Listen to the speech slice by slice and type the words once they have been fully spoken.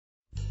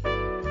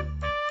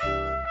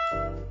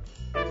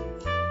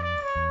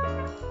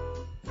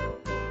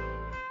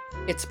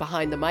It's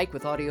Behind the Mic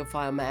with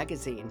AudioFile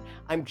Magazine.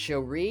 I'm Joe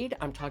Reed.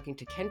 I'm talking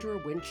to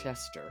Kendra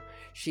Winchester.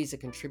 She's a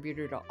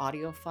contributor to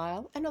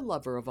AudioFile and a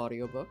lover of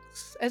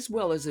audiobooks, as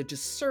well as a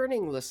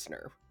discerning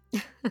listener.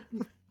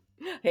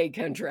 Hey,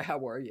 Kendra,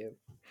 how are you?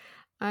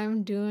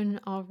 I'm doing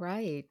all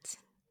right.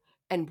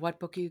 And what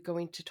book are you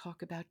going to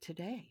talk about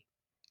today?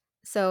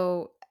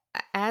 So,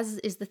 as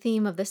is the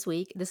theme of this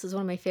week, this is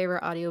one of my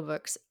favorite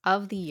audiobooks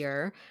of the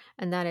year,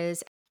 and that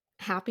is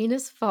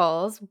Happiness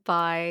Falls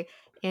by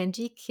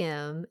Angie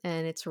Kim,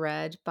 and it's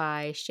read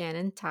by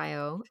Shannon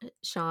Tyo,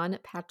 Sean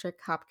Patrick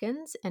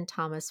Hopkins, and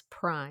Thomas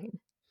Prine.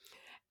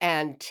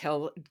 And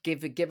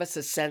give us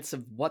a sense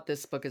of what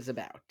this book is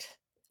about.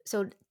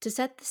 So, to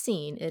set the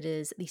scene, it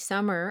is the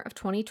summer of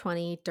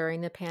 2020 during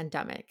the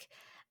pandemic.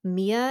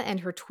 Mia and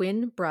her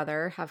twin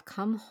brother have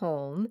come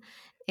home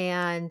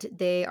and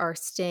they are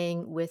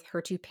staying with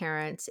her two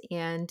parents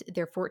and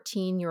their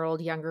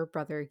 14-year-old younger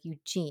brother,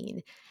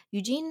 Eugene.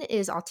 Eugene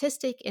is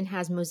autistic and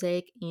has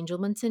mosaic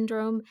Angelman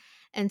syndrome.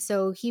 And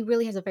so he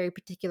really has a very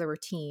particular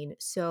routine.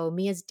 So,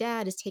 Mia's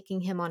dad is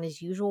taking him on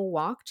his usual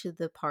walk to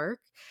the park,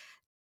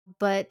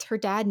 but her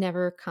dad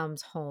never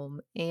comes home,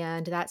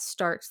 and that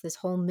starts this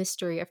whole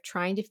mystery of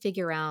trying to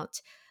figure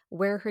out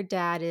where her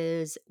dad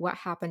is, what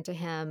happened to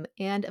him,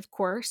 and of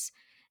course,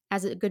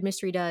 as a good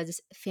mystery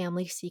does,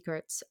 family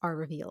secrets are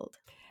revealed.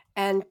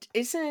 And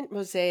isn't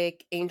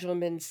Mosaic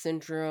Angelman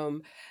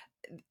syndrome,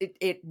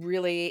 it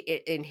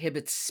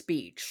inhibits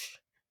speech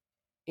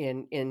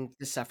in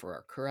the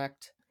sufferer,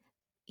 correct?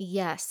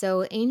 Yeah,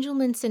 so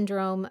Angelman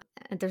syndrome,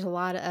 there's a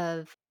lot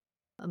of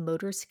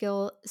motor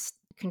skill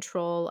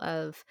control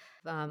of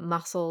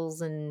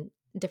muscles and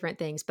different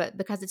things. But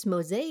because it's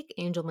mosaic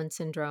Angelman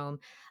syndrome,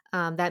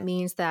 that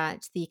means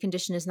that the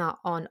condition is not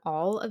on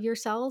all of your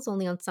cells,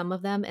 only on some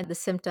of them, and the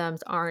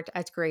symptoms aren't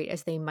as great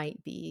as they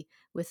might be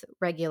with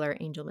regular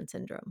Angelman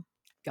syndrome.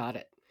 Got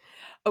it.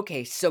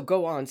 Okay, so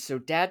go on. So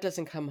dad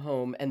doesn't come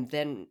home and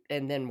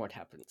then what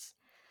happens?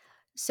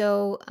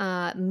 So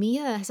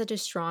Mia has such a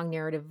strong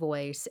narrative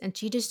voice, and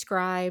she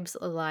describes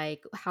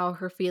like how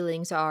her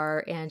feelings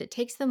are, and it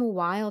takes them a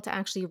while to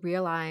actually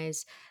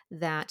realize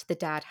that the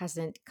dad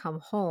hasn't come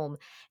home.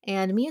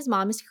 And Mia's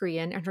mom is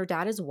Korean, and her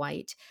dad is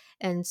white,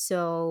 and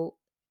so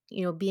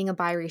being a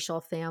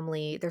biracial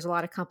family, there's a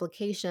lot of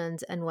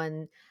complications. And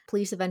when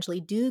police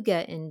eventually do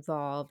get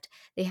involved,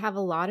 they have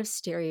a lot of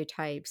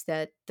stereotypes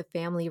that the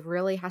family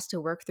really has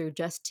to work through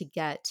just to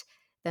get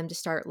them to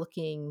start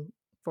looking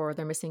for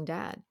their missing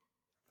dad.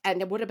 And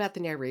then what about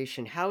the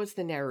narration? How is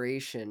the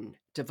narration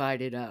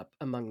divided up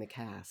among the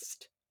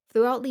cast?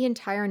 Throughout the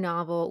entire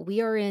novel,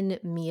 we are in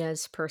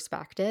Mia's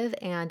perspective,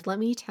 and let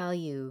me tell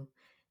you,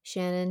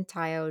 Shannon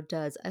Tyo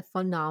does a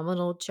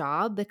phenomenal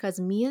job because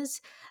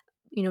Mia's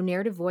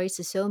narrative voice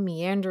is so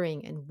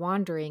meandering and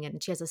wandering,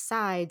 and she has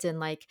asides,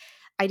 and like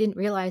I didn't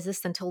realize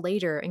this until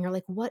later, and you're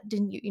like, what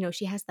didn't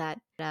she has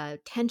that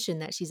tension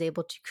that she's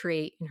able to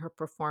create in her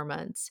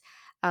performance.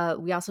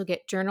 We also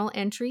get journal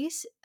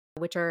entries,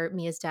 which are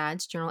Mia's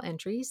dad's journal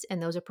entries,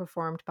 and those are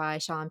performed by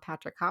Sean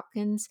Patrick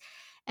Hopkins.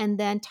 And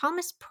then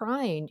Thomas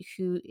Prine,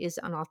 who is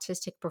an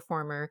autistic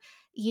performer,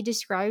 he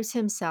describes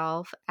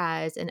himself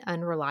as an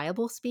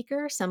unreliable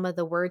speaker. Some of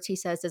the words he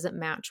says doesn't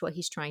match what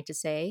he's trying to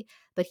say,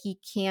 but he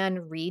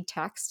can read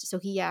text. So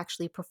he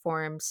actually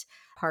performs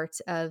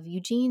parts of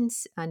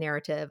Eugene's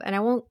narrative. And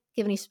I won't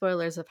give any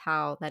spoilers of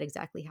how that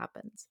exactly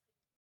happens.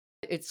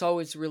 It's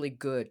always really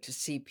good to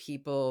see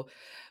people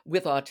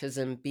with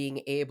autism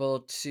being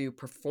able to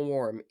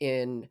perform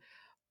in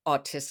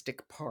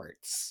autistic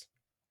parts.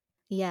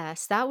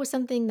 Yes, that was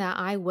something that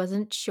I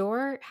wasn't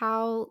sure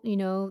how,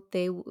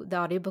 the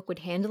audiobook would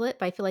handle it,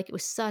 but I feel like it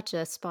was such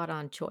a spot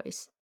on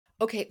choice.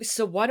 Okay,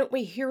 so why don't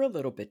we hear a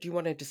little bit? Do you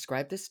want to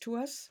describe this to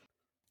us?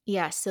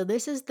 Yes, so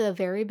this is the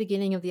very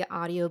beginning of the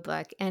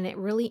audiobook, and it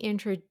really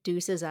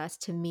introduces us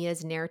to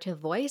Mia's narrative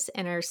voice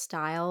and her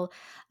style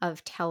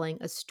of telling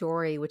a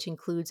story, which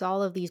includes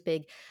all of these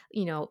big,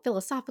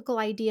 philosophical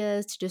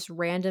ideas to just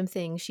random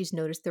things she's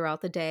noticed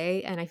throughout the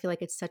day. And I feel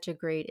like it's such a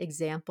great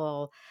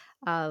example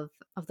of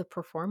the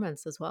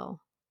performance as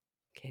well.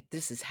 Okay,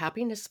 this is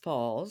Happiness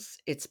Falls.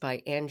 It's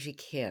by Angie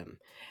Kim,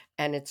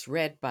 and it's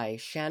read by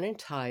Shannon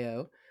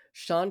Tyo,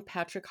 Sean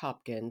Patrick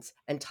Hopkins,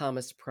 and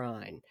Thomas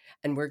Prine.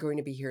 And we're going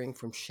to be hearing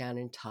from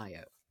Shannon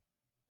Tyo.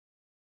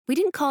 We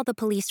didn't call the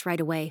police right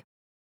away.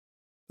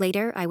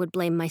 Later, I would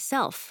blame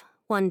myself,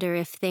 wonder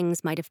if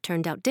things might have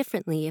turned out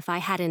differently if I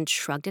hadn't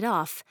shrugged it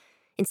off,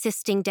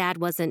 insisting Dad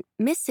wasn't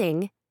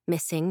missing,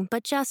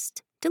 but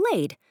just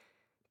delayed.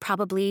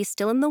 Probably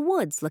still in the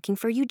woods looking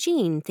for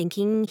Eugene,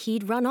 thinking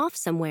he'd run off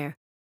somewhere.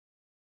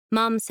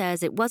 Mom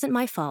says it wasn't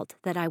my fault,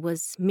 that I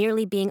was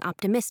merely being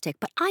optimistic,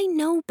 but I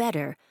know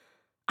better.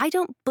 I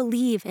don't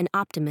believe in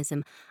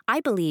optimism.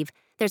 I believe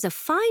there's a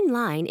fine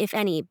line, if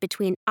any,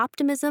 between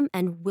optimism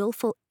and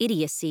willful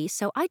idiocy,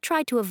 so I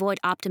try to avoid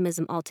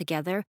optimism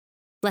altogether,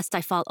 lest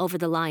I fall over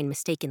the line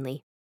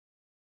mistakenly.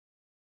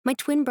 My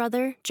twin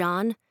brother,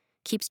 John,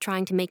 keeps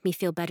trying to make me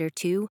feel better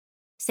too,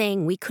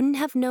 saying we couldn't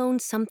have known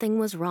something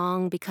was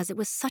wrong because it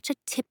was such a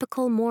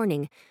typical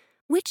morning,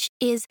 Which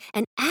is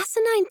an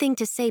asinine thing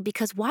to say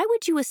because why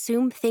would you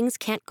assume things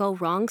can't go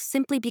wrong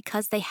simply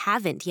because they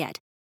haven't yet?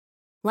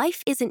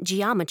 Life isn't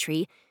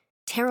geometry.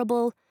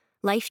 Terrible,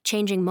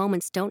 life-changing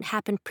moments don't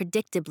happen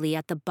predictably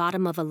at the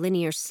bottom of a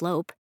linear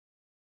slope.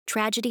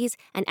 Tragedies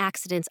and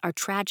accidents are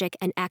tragic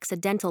and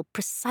accidental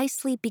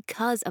precisely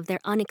because of their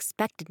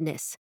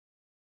unexpectedness.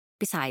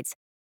 Besides,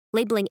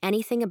 labeling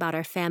anything about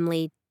our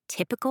family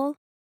typical?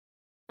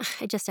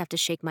 I just have to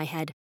shake my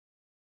head.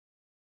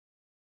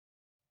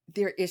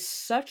 There is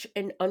such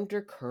an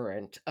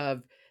undercurrent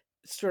of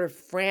sort of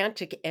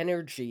frantic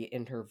energy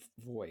in her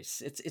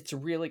voice. It's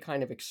really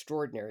kind of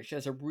extraordinary. She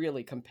has a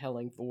really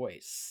compelling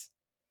voice.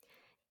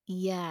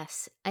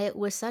 Yes, it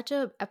was such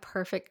a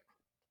perfect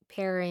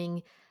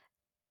pairing,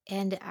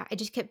 and I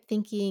just kept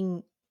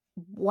thinking,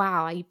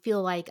 wow, I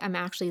feel like I'm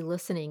actually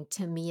listening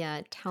to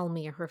Mia tell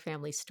me her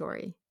family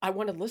story. I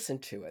want to listen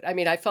to it. I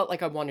mean, I felt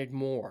like I wanted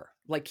more.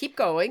 Like, keep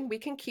going. We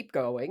can keep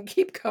going.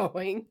 Keep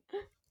going.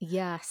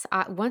 Yes,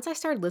 once I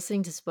started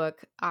listening to this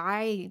book,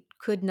 I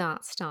could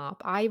not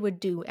stop. I would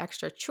do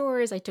extra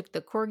chores. I took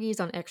the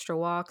corgis on extra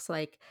walks.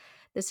 Like,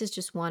 this is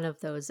just one of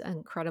those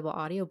incredible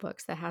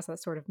audiobooks that has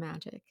that sort of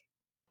magic.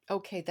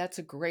 Okay, that's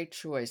a great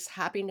choice.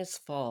 Happiness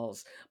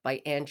Falls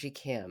by Angie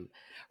Kim,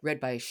 read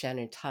by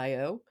Shannon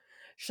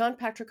Sean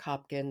Patrick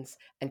Hopkins,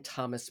 and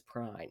Thomas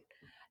Pruyn.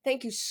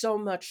 Thank you so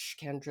much,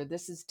 Kendra.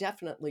 This is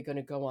definitely going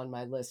to go on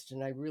my list,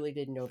 and I really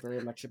didn't know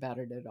very much about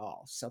it at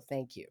all. So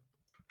thank you.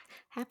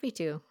 Happy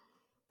to.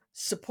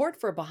 Support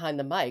for Behind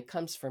the Mic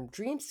comes from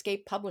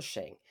Dreamscape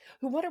Publishing,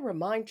 who want to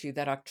remind you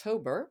that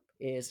October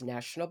is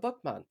National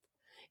Book Month.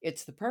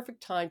 It's the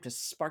perfect time to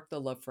spark the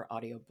love for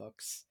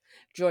audiobooks.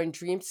 Join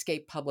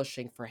Dreamscape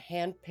Publishing for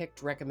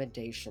hand-picked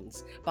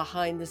recommendations,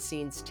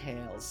 behind-the-scenes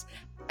tales,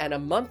 and a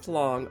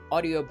month-long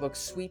audiobook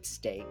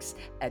sweepstakes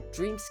at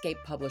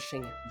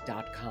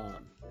dreamscapepublishing.com.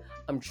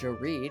 I'm Jo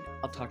Reed.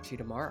 I'll talk to you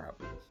tomorrow.